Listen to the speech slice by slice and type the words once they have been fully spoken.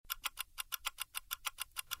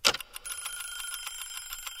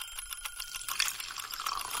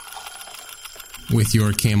With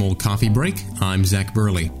your Camel Coffee Break, I'm Zach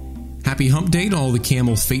Burley. Happy Hump Day to all the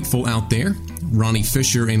Camel faithful out there. Ronnie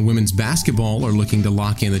Fisher in women's basketball are looking to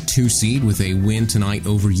lock in the 2 seed with a win tonight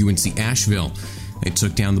over UNC Asheville. They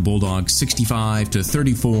took down the Bulldogs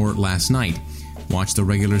 65-34 last night. Watch the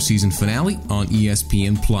regular season finale on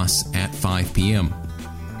ESPN Plus at 5 p.m.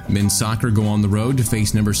 Men's soccer go on the road to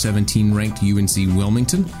face number 17 ranked UNC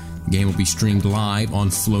Wilmington. The game will be streamed live on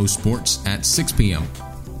Flow Sports at 6 p.m.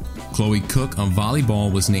 Chloe Cook on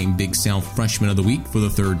volleyball was named Big South Freshman of the Week for the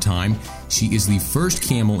third time. She is the first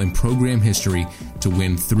Camel in program history to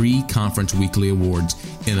win 3 Conference Weekly awards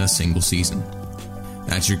in a single season.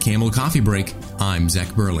 That's your Camel Coffee Break. I'm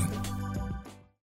Zach Burley.